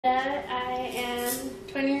I am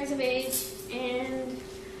 20 years of age and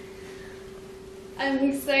I'm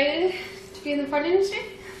excited to be in the porn industry.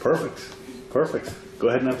 Perfect. Perfect. Go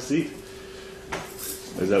ahead and have a seat.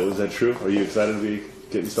 Was that true? Are you excited to be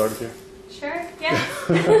getting started here? Sure, yeah.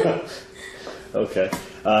 Okay.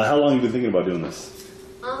 How long have you been thinking about doing this?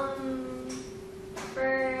 For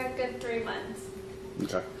a good 3 months.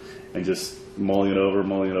 Okay. And just mulling it over,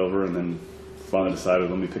 and then finally decided,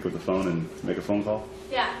 let me pick up the phone and make a phone call?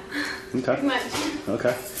 Yeah. Okay. Pretty much.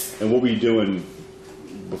 Okay. And what were you doing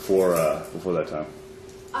before that time?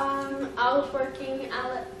 I was working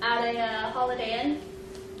at a Holiday Inn.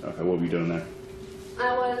 Okay. What were you doing there?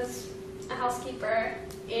 I was a housekeeper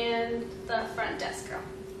and the front desk girl.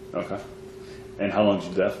 Okay. And how long did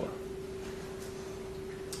you do that for?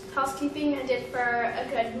 Housekeeping I did for a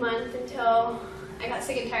good month until I got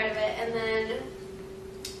sick and tired of it, and then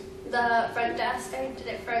the front desk I did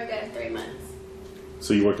it for a good 3 months.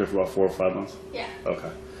 So you worked there for about 4 or 5 months? Yeah. Okay.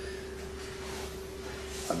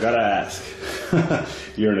 I've got to ask.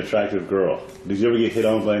 You're an attractive girl. Did you ever get hit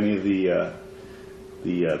on by any of the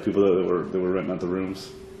people that were renting out the rooms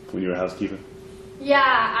when you were housekeeping? Yeah,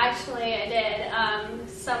 actually I did.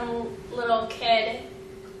 Some little kid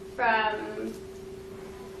from,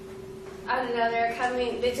 I don't know,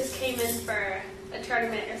 they just came in for a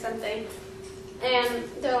tournament or something. And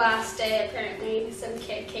their last day, apparently, some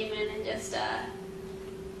kid came in and just,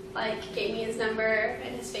 gave me his number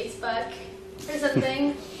and his Facebook or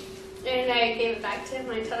something. And I gave it back to him.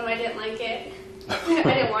 I told him I didn't like it. I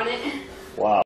didn't want it. Wow.